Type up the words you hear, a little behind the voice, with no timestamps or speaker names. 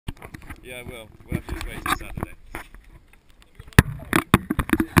Yeah, I will. We'll have to just wait till Saturday.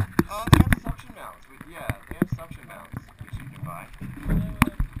 Oh, they have suction mounts. Yeah, they have suction mounts, which you can buy.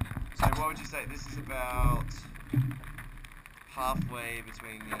 So what would you say? This is about halfway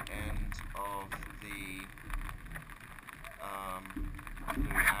between the end of the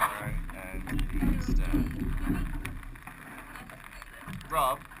blue arrow and the stern.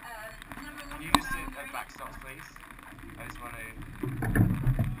 Rob, can you just sit at backstops, please? I just want to...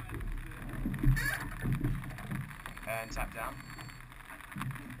 And tap down.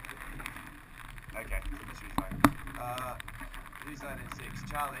 Okay, that should be fine. Who's that in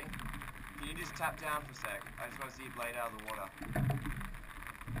 6? Charlie, can you just tap down for a sec? I just want to see your blade out of the water.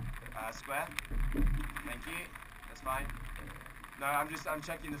 Square. Thank you. That's fine. No, I'm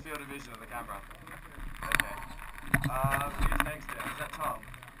checking the field of vision of the camera. Okay. Who's next then? Is that Tom?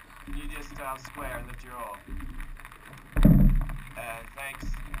 Can you just square and lift your oar? And thanks.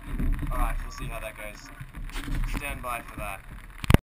 Alright, we'll see how that goes. Stand by for that.